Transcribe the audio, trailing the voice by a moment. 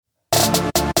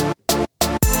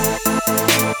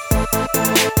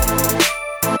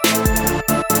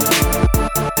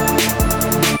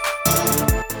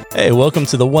Hey, welcome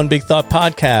to the One Big Thought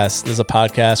podcast. This is a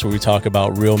podcast where we talk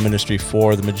about real ministry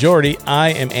for the majority. I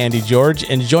am Andy George,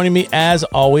 and joining me as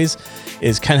always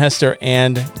is Ken Hester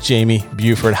and Jamie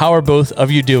Buford. How are both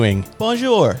of you doing?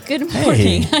 Bonjour. Good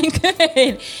morning. Hey. I'm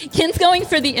good. Ken's going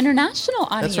for the international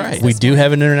audience. That's right. We do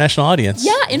have an international audience.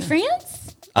 Yeah, in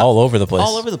France? All over the place.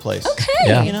 All over the place. Okay.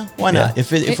 Yeah. You know, why not?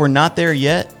 If we're not there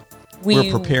yet,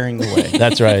 we're preparing the way.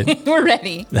 That's right. We're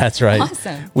ready. That's right.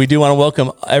 Awesome. We do want to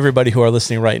welcome everybody who are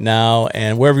listening right now.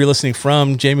 And wherever you're listening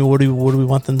from, Jamie, what do we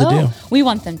want them to do? We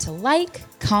want them to like,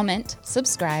 comment,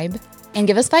 subscribe, and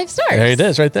give us 5 stars. There it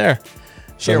is right there.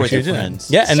 Share So with make your sure you do that. friends.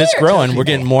 Yeah, and it's Share. growing. We're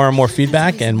getting more and more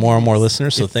feedback and more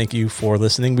listeners. So thank you for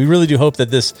listening. We really do hope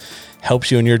that this helps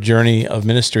you in your journey of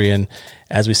ministry. And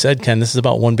as we said, Ken, this is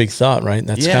about one big thought, right?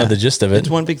 That's kind of the gist of it. It's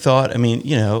one big thought. I mean,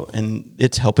 you know, and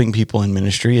it's helping people in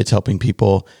ministry. It's helping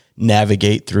people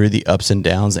navigate through the ups and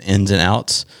downs, the ins and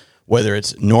outs, whether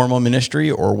it's normal ministry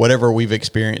or whatever we've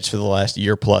experienced for the last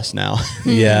year plus now.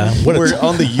 Yeah. We're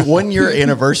on the 1 year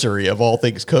anniversary of all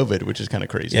things COVID, which is kind of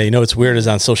crazy. Yeah, you know what's weird is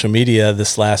on social media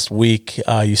this last week,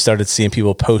 you started seeing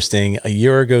people posting a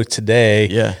year ago today.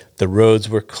 Yeah. The roads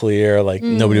were clear, like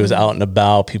nobody was out and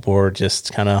about. People were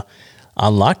just kind of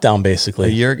on lockdown, basically.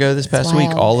 A year ago this past week,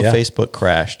 wild. all of Yeah. Facebook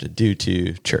crashed due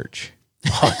to church.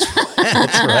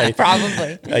 That's right.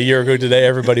 Probably. A year ago today,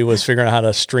 everybody was figuring out how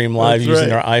to stream live That's using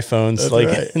right. their iPhones, That's like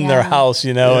right. in their Yeah. house,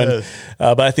 you know. Yes.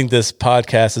 And but I think this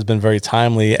podcast has been very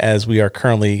timely as we are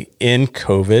currently in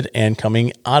COVID and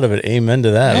coming out of it. Amen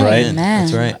to that, right? Amen.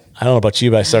 That's right. I don't know about you,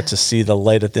 but I start to see the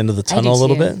light at the end of the tunnel a do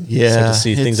little too. bit. Yeah, Start to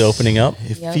see things it's- opening up.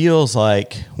 It Yep. feels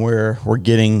like we're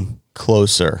getting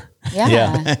closer. Yeah.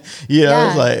 Yeah. You know, Yeah.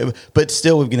 it's like, but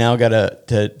still, we've now got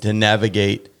to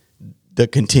navigate the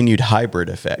continued hybrid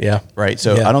effect. Yeah. Right.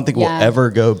 So Yeah. I don't think we'll Yeah. ever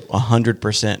go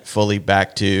 100% fully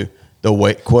back to the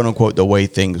way, quote unquote, the way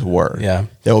things were. Yeah.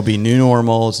 There will be new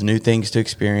normals, new things to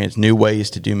experience, new ways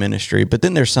to do ministry. But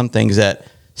then there's some things that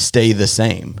stay the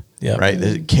same. Yeah. Right.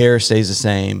 The care stays the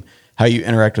same. How you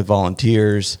interact with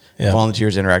volunteers, Yeah.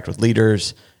 volunteers interact with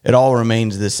leaders. It all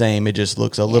remains the same. It just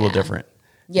looks a little Yeah. different.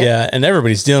 Yep. Yeah, and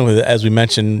everybody's dealing with it, as we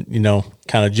mentioned, you know,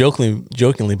 kind of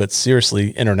jokingly, but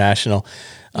seriously international.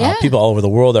 Yeah. People all over the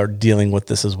world are dealing with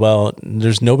this as well.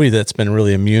 There's nobody that's been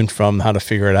really immune from how to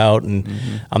figure it out. And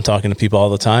I'm talking to people all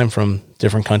the time from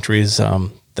different countries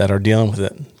that are dealing with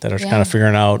it, that are Yeah. kind of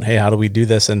figuring out, hey, how do we do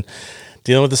this? And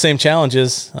dealing with the same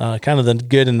challenges, kind of the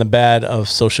good and the bad of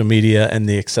social media and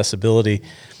the accessibility.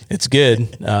 It's good.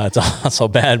 It's not so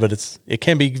bad, but it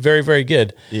can be very, very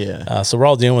good. Yeah. So we're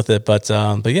all dealing with it, but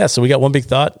yeah. So we got one big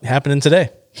thought happening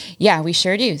today. Yeah, we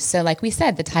sure do. So like we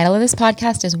said, the title of this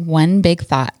podcast is One Big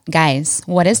Thought. Guys,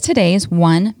 what is today's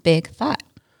one big thought?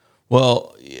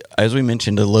 Well, as we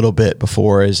mentioned a little bit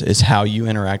before, is how you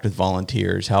interact with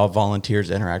volunteers, how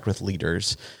volunteers interact with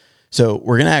leaders. So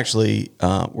we're going to actually,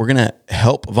 we're going to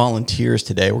help volunteers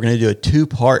today. We're going to do a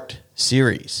 2-part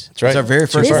series. That's right. It's our very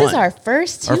first This one. is our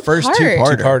first Our first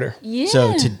two-part. two-parter. Yeah.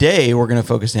 So today we're going to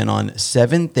focus in on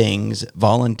 7 things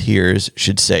volunteers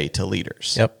should say to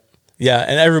leaders. Yep. Yeah,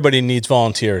 and everybody needs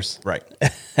volunteers. Right.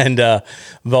 And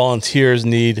volunteers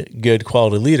need good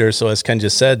quality leaders. So as Ken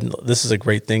just said, this is a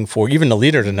great thing for even the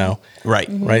leader to know. Right.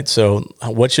 Right. So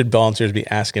what should volunteers be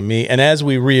asking me? And as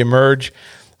we reemerge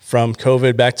from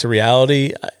COVID back to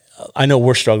reality, I know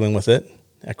we're struggling with it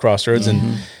at Crossroads,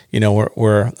 and you know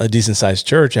we're a decent sized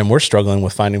church, and we're struggling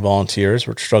with finding volunteers.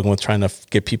 We're struggling with trying to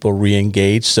get people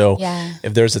re-engaged. So Yeah.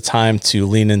 if there's a time to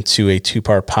lean into a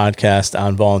 2-part podcast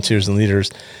on volunteers and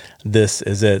leaders, this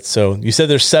is it. So you said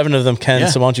there's 7 of them, Ken. Yeah.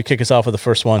 So why don't you kick us off with the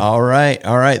first one? All right.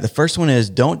 All right. The first one is,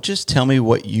 don't just tell me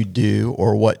what you do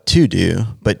or what to do,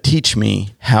 but teach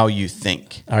me how you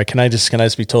think. All right. Can I just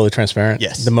be totally transparent?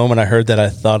 Yes. The moment I heard that, I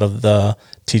thought of the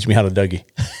teach me how to Dougie.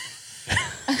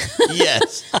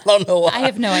 Yes. I don't know why. I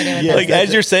have no idea what Yeah. that Like is.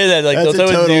 as you're saying that, like That's those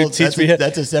a always do total, teach me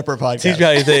that's a separate podcast. teach me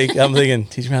how you think. I'm thinking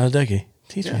teach me how to Dougie.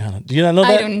 Teach me how to. Do you not know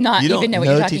I that? do not You don't even know what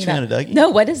know you're talking Teach Me How about. to Dougie? No,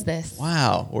 what is this?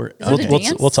 Wow. We're it a We'll,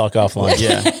 dance? we'll talk offline.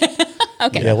 yeah.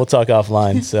 Okay. Yeah, we'll talk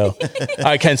offline. So, all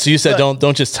right, Ken. So you said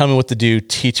don't just tell me what to do.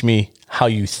 Teach me how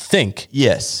you think.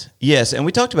 Yes. Yes. And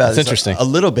we talked about That's this interesting. a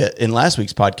little bit in last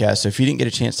week's podcast. So if you didn't get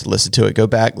a chance to listen to it, go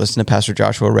back, listen to Pastor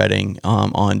Joshua Redding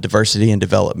on diversity and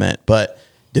development. But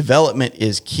development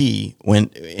is key when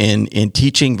in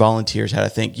teaching volunteers how to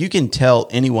think. You can tell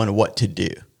anyone what to do.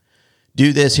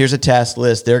 Do this. Here's a task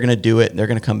list. They're going to do it. And they're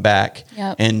going to come back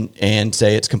Yep. and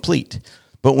say it's complete.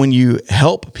 But when you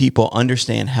help people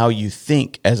understand how you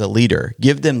think as a leader,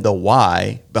 give them the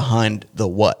why behind the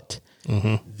what,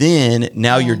 then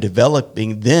now you're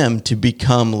developing them to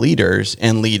become leaders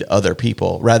and lead other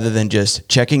people rather than just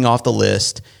checking off the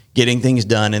list, getting things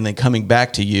done, and then coming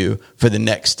back to you for the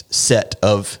next set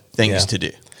of things Yeah. to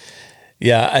do.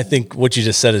 Yeah, I think what you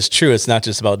just said is true. It's not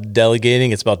just about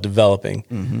delegating, it's about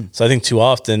developing. So I think too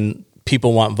often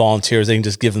people want volunteers, they can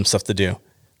just give them stuff to do.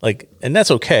 Like, and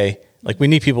that's okay. Like, we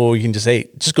need people where you can just, hey,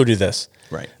 just go do this.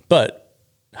 Right. But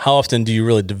how often do you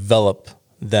really develop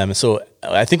them? So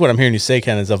I think what I'm hearing you say,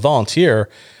 Ken, is a volunteer,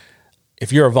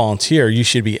 if you're a volunteer, you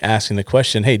should be asking the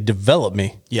question, hey, develop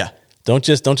me. Yeah. Don't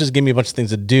just give me a bunch of things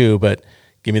to do, but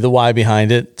give me the why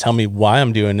behind it. Tell me why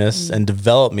I'm doing this and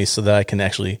develop me so that I can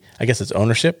actually, I guess it's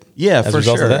ownership. Yeah, as a for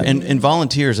result of sure. that. And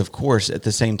volunteers, of course, at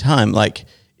the same time, like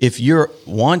if you're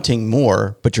wanting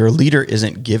more, but your leader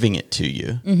isn't giving it to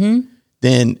you,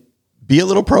 then be a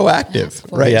little proactive,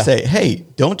 right? Yeah. Say, hey,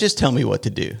 don't just tell me what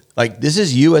to do. Like this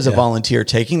is you as a volunteer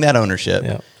taking that ownership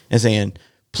Yeah. and saying,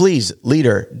 please,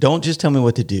 leader, don't just tell me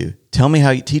what to do. Tell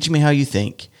me teach me how you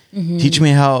think. Teach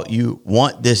me how you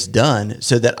want this done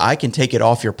so that I can take it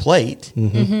off your plate.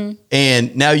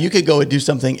 And now you could go and do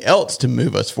something else to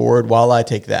move us forward while I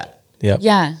take that. Yep.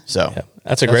 Yeah. So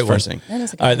That's a great one. first thing. That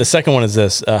is a good All right. The second one is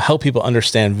this, help people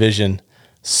understand vision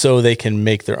so they can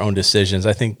make their own decisions.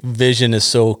 I think vision is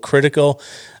so critical.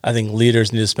 I think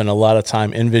leaders need to spend a lot of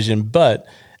time in vision, but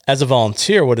as a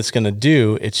volunteer, what it's going to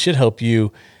do, it should help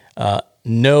you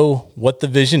know what the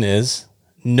vision is,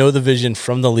 know the vision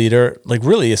from the leader, like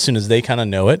really as soon as they kind of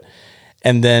know it.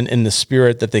 And then in the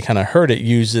spirit that they kind of heard it,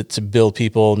 use it to build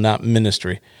people, not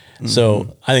ministry.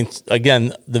 So I think,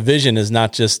 again, the vision is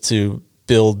not just to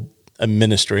build a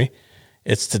ministry,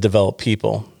 it's to develop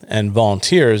people. And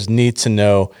volunteers need to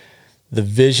know the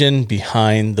vision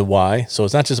behind the why. So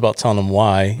it's not just about telling them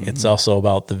why, it's also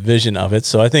about the vision of it.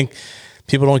 So I think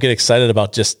people don't get excited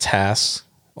about just tasks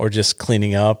or just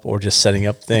cleaning up or just setting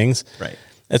up things. Right.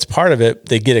 It's part of it.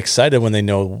 They get excited when they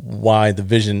know why the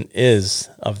vision is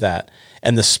of that.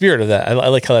 And the spirit of that, I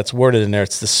like how that's worded in there.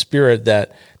 It's the spirit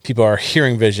that people are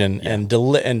hearing vision and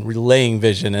relaying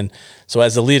vision. And so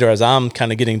as a leader, as I'm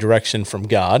kind of getting direction from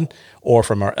God or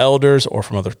from our elders or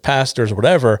from other pastors or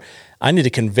whatever, I need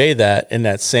to convey that in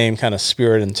that same kind of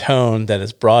spirit and tone that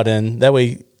is brought in. That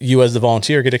way you as the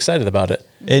volunteer get excited about it.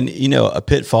 And, a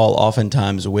pitfall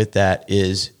oftentimes with that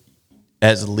is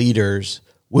as leaders,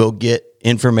 we'll get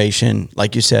information,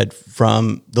 like you said,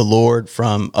 from the Lord,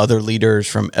 from other leaders,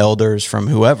 from elders, from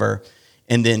whoever,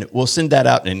 and then we'll send that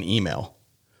out in an email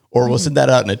or we'll send that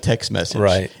out in a text message.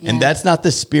 Right. And that's not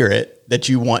the spirit that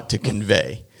you want to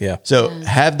convey. Yeah. So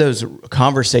have those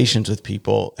conversations with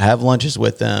people, have lunches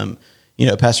with them.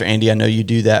 Pastor Andy, I know you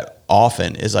do that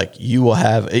often, is like you will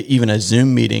have even a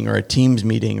Zoom meeting or a Teams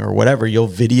meeting or whatever, you'll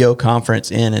video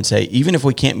conference in and say, even if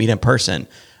we can't meet in person,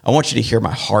 I want you to hear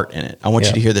my heart in it. I want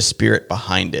you to hear the spirit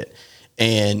behind it.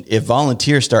 And if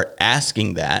volunteers start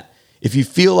asking that, if you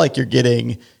feel like you're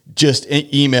getting just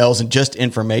emails and just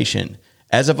information,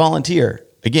 as a volunteer,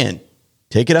 again,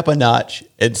 take it up a notch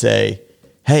and say,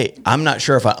 hey, I'm not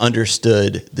sure if I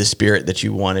understood the spirit that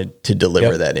you wanted to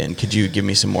deliver that in. Could you give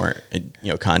me some more,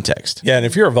 context? Yeah, and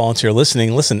if you're a volunteer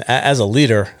listening, listen, as a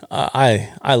leader,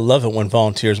 I love it when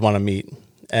volunteers want to meet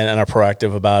and are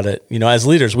proactive about it. As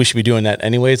leaders, we should be doing that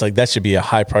anyways. Like that should be a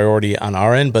high priority on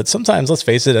our end. But sometimes, let's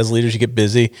face it, as leaders, you get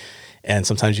busy and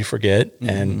sometimes you forget.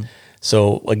 And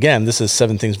so again, this is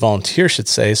 7 things volunteers should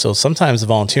say. So sometimes the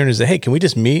volunteer is say, hey, can we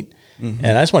just meet? And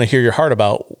I just want to hear your heart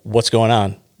about what's going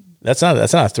on. That's not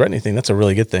a threatening thing. That's a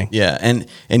really good thing. Yeah. And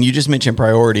you just mentioned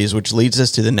priorities, which leads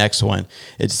us to the next one.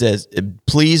 It says,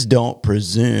 please don't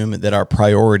presume that our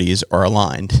priorities are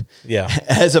aligned. Yeah.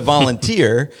 As a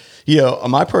volunteer,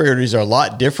 my priorities are a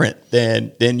lot different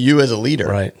than you as a leader.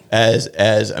 Right.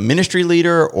 As a ministry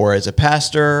leader or as a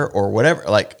pastor or whatever.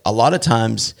 Like a lot of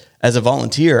times as a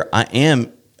volunteer, I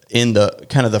am in the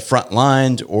kind of the front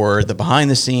lines or the behind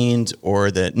the scenes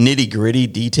or the nitty gritty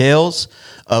details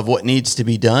of what needs to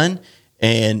be done.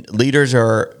 And leaders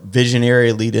are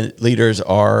visionary. Leaders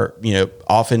are,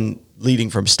 often leading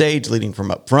from stage, leading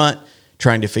from up front,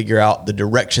 trying to figure out the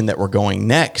direction that we're going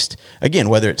next. Again,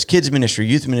 whether it's kids ministry,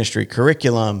 youth ministry,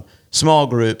 curriculum, small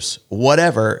groups,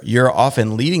 whatever, you're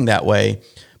often leading that way.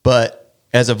 But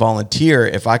as a volunteer,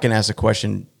 if I can ask a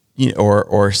question,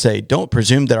 or say, don't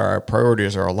presume that our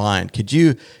priorities are aligned. Could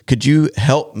you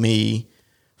help me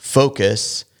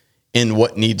focus in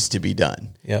what needs to be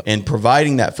done? Yep. And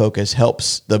providing that focus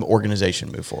helps the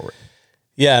organization move forward.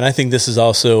 Yeah, and I think this is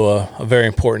also a very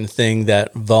important thing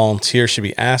that volunteers should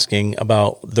be asking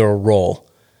about their role.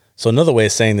 So another way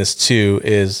of saying this too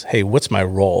is, hey, what's my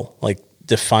role? Like,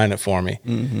 define it for me.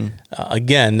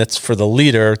 Again, that's for the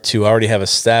leader to already have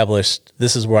established,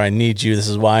 this is where I need you, this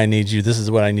is why I need you, this is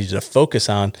what I need you to focus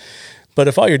on. But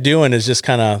if all you're doing is just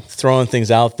kind of throwing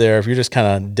things out there, if you're just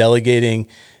kind of delegating,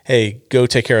 hey, go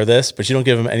take care of this, but you don't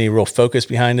give them any real focus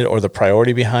behind it or the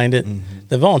priority behind it,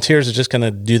 the volunteers are just going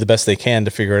to do the best they can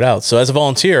to figure it out. So as a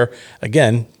volunteer,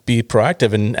 again, be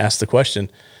proactive and ask the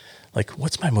question, like,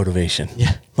 what's my motivation?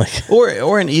 Yeah. Like,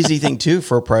 or an easy thing too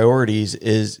for priorities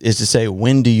is to say,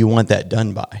 when do you want that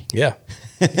done by? yeah.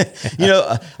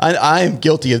 I am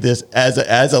guilty of this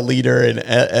as a leader and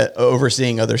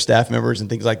overseeing other staff members and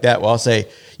things like that. Well, I'll say,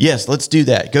 yes, let's do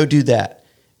that. Go do that.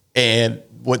 And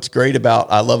what's great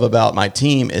I love about my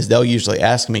team is they'll usually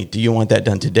ask me, do you want that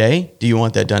done today? Do you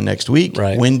want that done next week?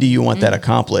 Right. When do you want that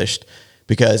accomplished?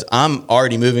 Because I'm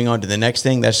already moving on to the next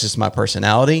thing. That's just my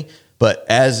personality. But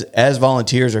as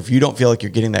volunteers, or if you don't feel like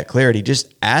you're getting that clarity,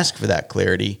 just ask for that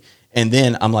clarity. And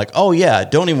then I'm like, oh yeah,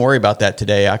 don't even worry about that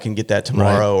today. I can get that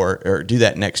tomorrow or do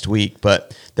that next week.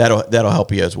 But that'll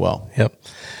help you as well. Yep.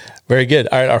 Very good.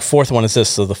 All right. Our fourth one is this.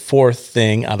 So the fourth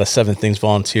thing out of 7 things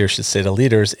volunteers should say to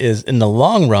leaders is, in the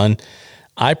long run,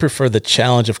 I prefer the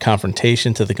challenge of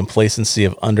confrontation to the complacency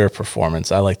of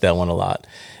underperformance. I like that one a lot.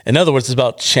 In other words, it's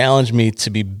about challenge me to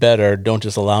be better. Don't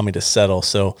just allow me to settle.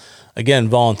 So again,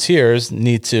 volunteers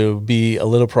need to be a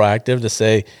little proactive to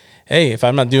say, hey, if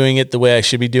I'm not doing it the way I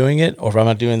should be doing it, or if I'm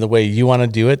not doing it the way you want to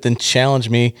do it, then challenge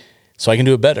me so I can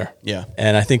do it better. Yeah.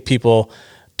 And I think people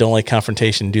don't like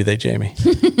confrontation, do they, Jamie?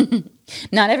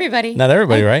 Not everybody. Not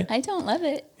everybody, right? I don't love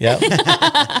it. Yeah.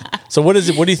 So what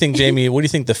do you think, Jamie, what do you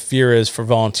think the fear is for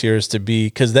volunteers to be?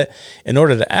 Because that, in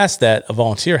order to ask that, a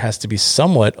volunteer has to be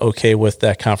somewhat okay with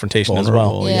that confrontation as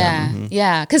well.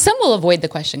 Yeah. Because some will avoid the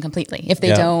question completely if they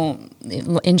don't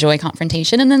enjoy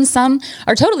confrontation. And then some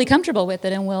are totally comfortable with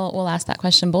it and will ask that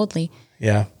question boldly.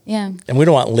 Yeah. Yeah. And we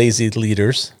don't want lazy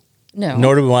leaders. No.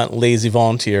 Nor do we want lazy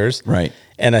volunteers. Right.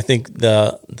 And I think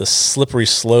the slippery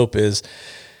slope is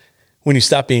when you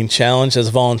stop being challenged as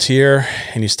a volunteer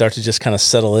and you start to just kind of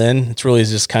settle in. It's really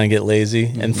just kind of get lazy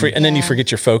and then you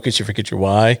forget your focus, you forget your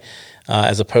why,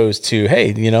 as opposed to,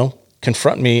 hey,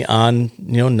 confront me on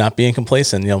not being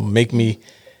complacent. Make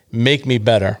me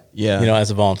better. Yeah. As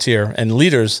a volunteer. And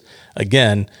leaders,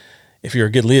 again, if you're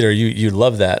a good leader, you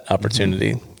love that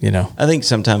opportunity. I think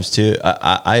sometimes too,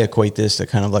 I equate this to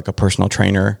kind of like a personal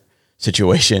trainer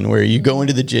situation where you go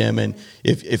into the gym, and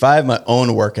if I have my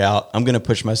own workout, I'm going to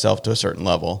push myself to a certain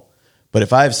level. But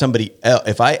if I have somebody else,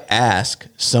 if I ask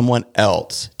someone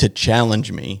else to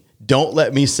challenge me, don't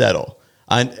let me settle.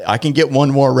 I can get one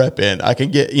more rep in. I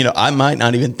can get, I might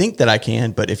not even think that I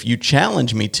can, but if you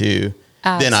challenge me to,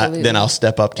 then I'll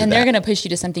step up to that. And they're going to push you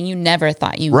to something you never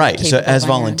thought you right. were So as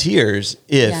volunteers,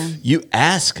 if you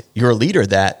ask your leader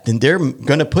that, then they're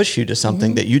going to push you to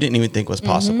something that you didn't even think was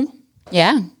possible.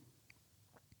 Yeah.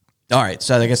 All right.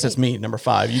 So I guess that's me. Number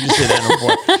 5. You just said that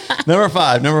number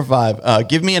 4. Number five.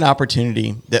 Give me an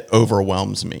opportunity that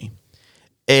overwhelms me.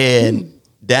 And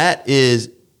that is,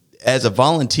 as a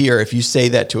volunteer, if you say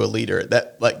that to a leader,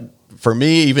 that for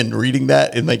me, even reading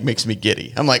that, it makes me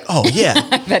giddy. I'm like, oh yeah,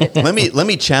 let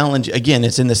me challenge. Again,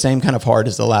 it's in the same kind of heart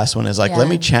as the last one. Is let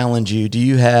me challenge you. Do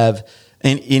you have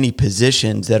any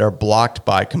positions that are blocked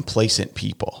by complacent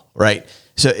people? Right.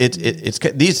 So it's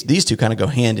these two kind of go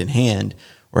hand in hand.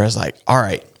 Whereas all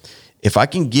right, if I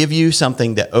can give you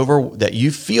something that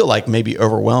you feel like maybe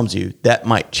overwhelms you, that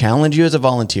might challenge you as a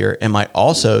volunteer and might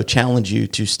also challenge you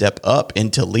to step up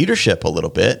into leadership a little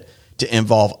bit, to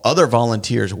involve other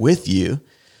volunteers with you.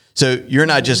 So you're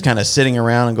not just kind of sitting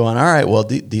around and going, all right, well,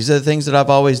 these are the things that I've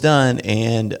always done,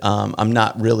 and I'm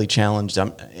not really challenged.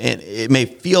 And it may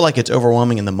feel like it's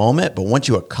overwhelming in the moment, but once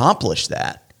you accomplish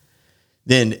that,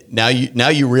 then now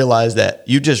you realize that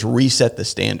you just reset the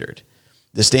standard.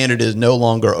 The standard is no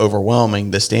longer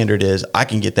overwhelming. The standard is, I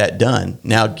can get that done.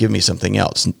 Now give me something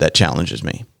else that challenges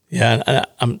me. Yeah, and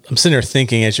I'm sitting here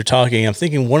thinking as you're talking, I'm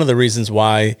thinking one of the reasons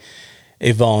why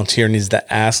a volunteer needs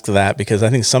to ask that, because I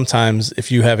think sometimes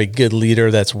if you have a good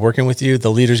leader that's working with you,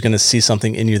 the leader's going to see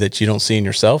something in you that you don't see in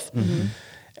yourself. Mm-hmm.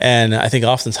 And I think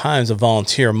oftentimes a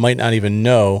volunteer might not even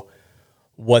know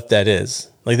what that is.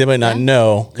 They might not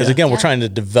know, because again, we're trying to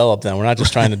develop them. We're not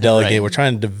just trying to delegate. Right. We're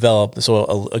trying to develop.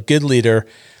 So a good leader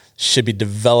should be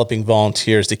developing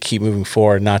volunteers to keep moving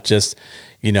forward, not just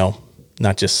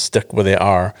stick where they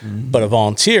are. Mm-hmm. But a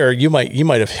volunteer, you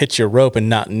might have hit your rope and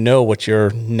not know what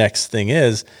your next thing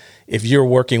is. If you're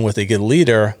working with a good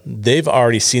leader, they've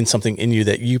already seen something in you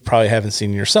that you probably haven't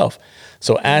seen in yourself.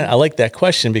 So I like that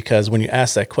question, because when you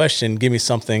ask that question, give me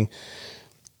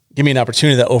an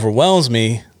opportunity that overwhelms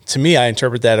me. To me, I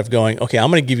interpret that of going, okay, I'm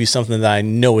going to give you something that I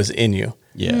know is in you.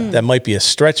 Yeah. That might be a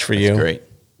stretch for you. Great.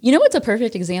 You know what's a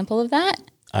perfect example of that?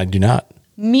 I do not.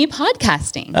 me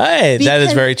podcasting. Hey, that is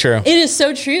Because very true. It is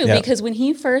so true Yep. because when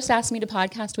he first asked me to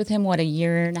podcast with him, a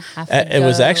year and a half ago? It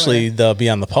was actually the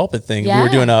Beyond the Pulpit thing. We were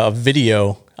Yeah. doing a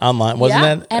video online, wasn't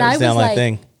Yeah. it? And It I the was online like,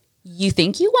 thing. you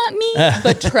think you want me,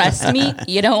 but trust me,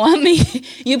 you don't want me.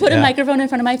 You put a Yeah. microphone in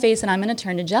front of my face and I'm going to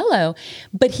turn to jello.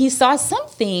 But he saw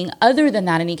something other than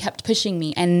that and he kept pushing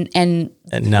me. And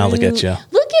now look at you.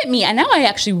 Look at me. And now I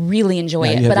actually really enjoy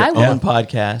it. You have But your I own will.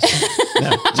 podcast.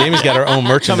 Jamie's got her own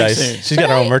merchandise. soon. She's got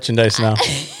her own merchandise now.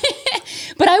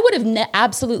 But I would have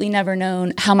absolutely never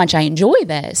known how much I enjoy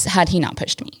this had he not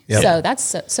pushed me. Yep. So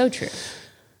that's so true.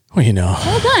 Well, you know,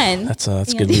 Well done. that's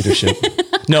good leadership.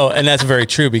 No, and that's very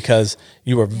true because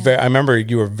you were I remember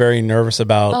you were very nervous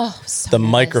about so the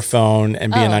nervous. microphone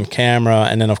and being on camera,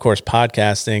 and then of course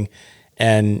podcasting.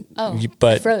 And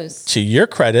but froze. to your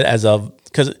credit,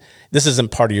 because this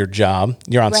isn't part of your job,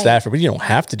 you're on Right. staff, but you don't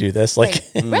have to do this. Like,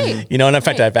 Right. you know, and in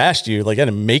fact, Right. I've asked you, like, I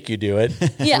didn't make you do it.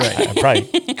 Yeah. I probably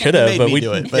could have, made but me we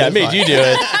do it, but yeah, I it's made fine. you do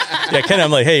it. Yeah, Ken,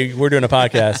 I'm like, hey, we're doing a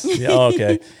podcast. Yeah, oh,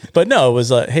 okay, but no, it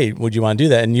was like, hey, would you want to do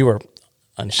that? And you were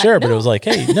unsure, but it no. was like,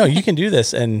 hey, no, you can do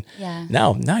this. And Yeah.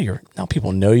 now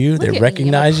people know you, Look they at me, I'm a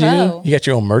recognize you. pro. You got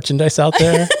your own merchandise out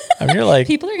there. I mean, you're like,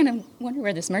 People are going to wonder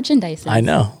where this merchandise is. I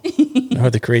know. I know how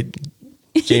to create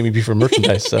Jamie Beaver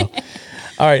merchandise. So,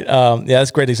 all right. Yeah, that's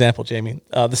a great example, Jamie.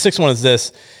 The sixth one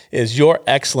is your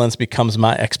excellence becomes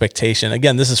my expectation.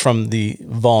 Again, this is from the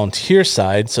volunteer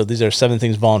side. So these are 7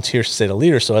 things volunteers should say to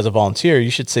leaders. So as a volunteer, you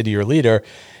should say to your leader,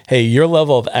 hey, your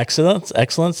level of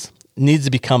excellence needs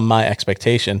to become my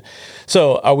expectation.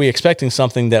 So are we expecting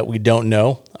something that we don't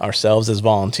know ourselves as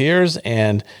volunteers?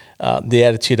 And the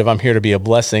attitude of I'm here to be a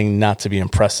blessing, not to be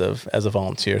impressive as a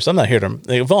volunteer. So I'm not here to,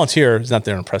 like, a volunteer is not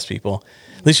there to impress people.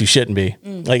 At least you shouldn't be.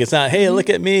 Like, it's not, hey, look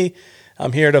at me.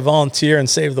 I'm here to volunteer and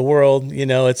save the world. You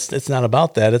know, it's not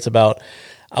about that. It's about,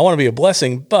 I want to be a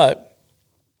blessing, but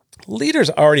leaders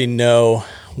already know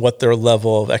what their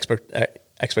level of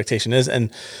expectation is.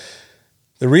 And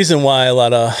the reason why a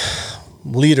lot of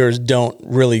leaders don't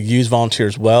really use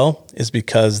volunteers well is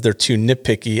because they're too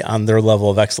nitpicky on their level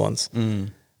of excellence,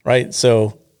 right?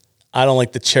 So I don't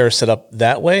like the chair set up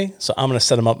that way, so I'm going to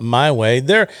set them up my way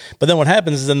there. But then what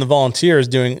happens is then the volunteer is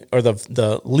doing, or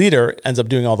the leader ends up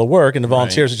doing all the work, and the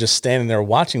volunteers are just standing there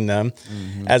watching them,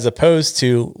 as opposed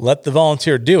to let the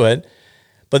volunteer do it,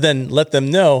 but then let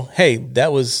them know, hey,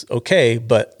 that was okay,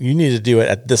 but you need to do it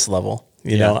at this level.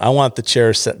 You know, I want the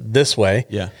chair set this way.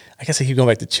 Yeah. I guess I keep going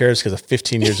back to chairs because of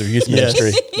 15 years of youth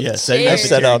ministry. Yes. I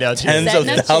set up tens of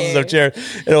Setting up thousands of chairs.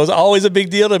 And it was always a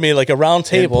big deal to me, like a round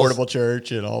table. portable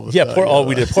church and all the Yeah, stuff.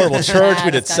 we did portable church,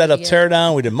 we did that's set gotta up, be tear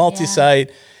down, we did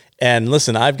multi-site. And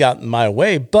listen, I've gotten my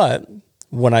way, but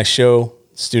when I show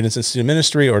students in student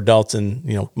ministry or adults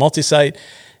in, multi-site,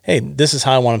 hey, this is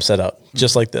how I want them set up,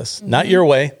 just like this. Not your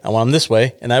way. I want them this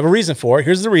way. And I have a reason for it.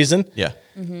 Here's the reason. Yeah.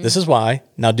 This is why.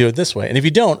 Now do it this way. And if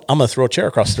you don't, I'm going to throw a chair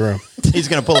across the room, He's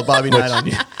going to pull a Bobby Knight on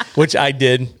you. which I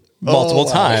did multiple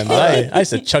wow. times. I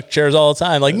used to chuck chairs all the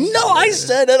time. Like, no, I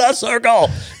said in a circle.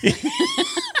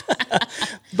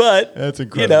 But, That's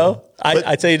incredible.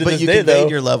 I tell you to but this you day, conveyed though,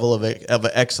 your level of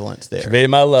excellence there. conveyed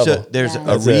my level. So there's Yeah. a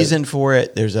That's it. reason for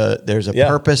it. There's a Yeah.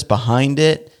 purpose behind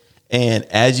it. And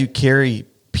as you carry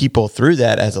people through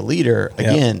that as a leader,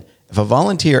 again, if a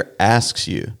volunteer asks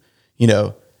you,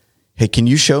 hey, can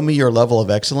you show me your level of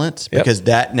excellence? Yep. Because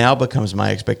that now becomes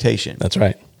my expectation. That's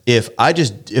right. If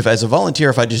as a volunteer,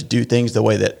 if I just do things the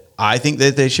way that I think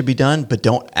that they should be done, but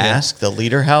don't ask the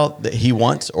leader how that he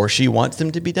wants or she wants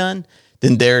them to be done,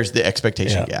 then there's the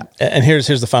expectation gap. And here's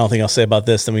the final thing I'll say about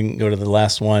this. Then we can go to the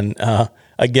last one.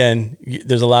 Again,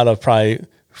 there's a lot of probably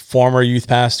former youth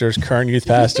pastors, current youth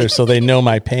pastors, so they know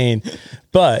my pain.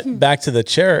 But back to the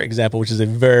chair example, which is a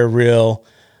very real.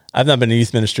 I've not been in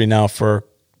youth ministry now for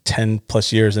 10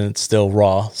 plus years, and it's still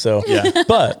raw. So,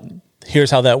 but here's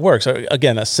how that works.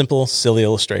 Again, a simple, silly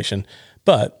illustration.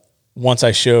 But once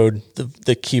I showed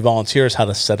the key volunteers how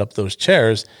to set up those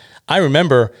chairs, I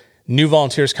remember new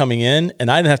volunteers coming in,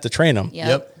 and I didn't have to train them.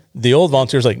 Yep. The old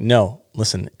volunteers like, no,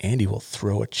 listen, Andy will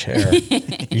throw a chair.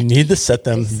 You need to set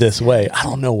them this way. I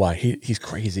don't know why. He's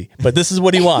crazy, but this is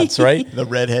what he wants, right? The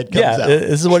redhead comes out.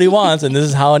 This is what he wants, and this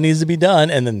is how it needs to be done.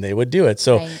 And then they would do it.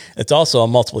 So Right. it's also a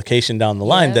multiplication down the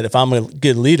line Yeah. that if I'm a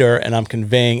good leader and I'm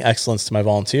conveying excellence to my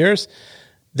volunteers,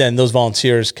 then those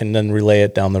volunteers can then relay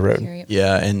it down the road. Period.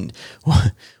 Yeah, and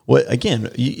what again?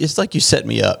 It's like you set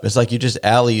me up. It's like you just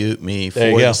alley-oop me for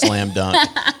you go. the slam dunk.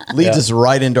 Leads us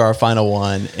right into our final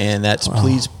one, and that's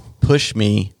please push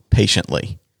me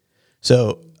patiently.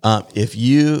 So if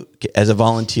you, as a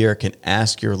volunteer, can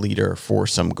ask your leader for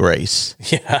some grace,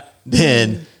 Yeah.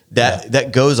 then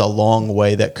that goes a long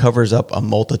way. That covers up a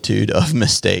multitude of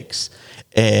mistakes.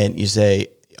 And you say,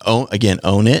 own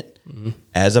it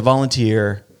as a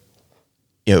volunteer.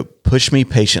 Push me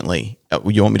patiently.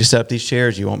 You want me to set up these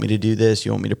chairs? You want me to do this?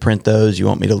 You want me to print those? You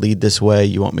want me to lead this way?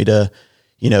 You want me to,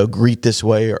 greet this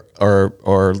way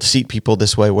or seat people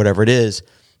this way, whatever it is.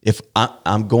 If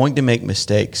I'm going to make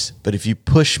mistakes, but if you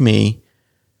push me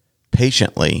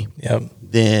patiently,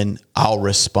 then I'll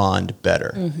respond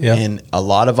better. Yep. And a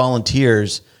lot of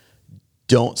volunteers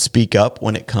don't speak up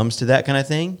when it comes to that kind of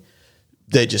thing.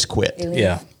 They just quit.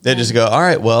 They just go, all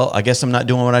right, well, I guess I'm not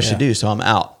doing what I should do, so I'm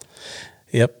out.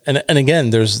 Yep. And again,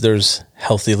 there's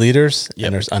healthy leaders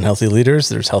and there's unhealthy leaders.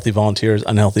 There's healthy volunteers,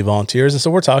 unhealthy volunteers. And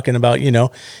so we're talking about,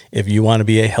 if you want to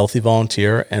be a healthy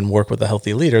volunteer and work with a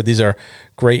healthy leader, these are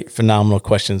great, phenomenal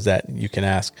questions that you can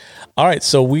ask. All right.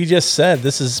 So we just said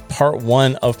this is part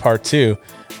 1 of part 2.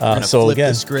 So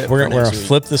again, we're going to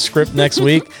flip the script next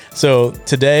week. So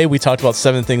today we talked about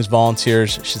 7 things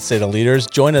volunteers should say to leaders.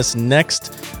 Join us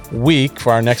next week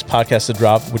for our next podcast to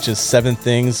drop, which is 7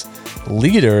 things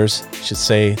leaders should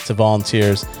say to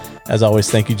volunteers. As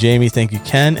always, thank you, Jamie. Thank you,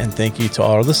 Ken. And thank you to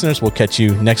all our listeners. We'll catch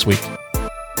you next week.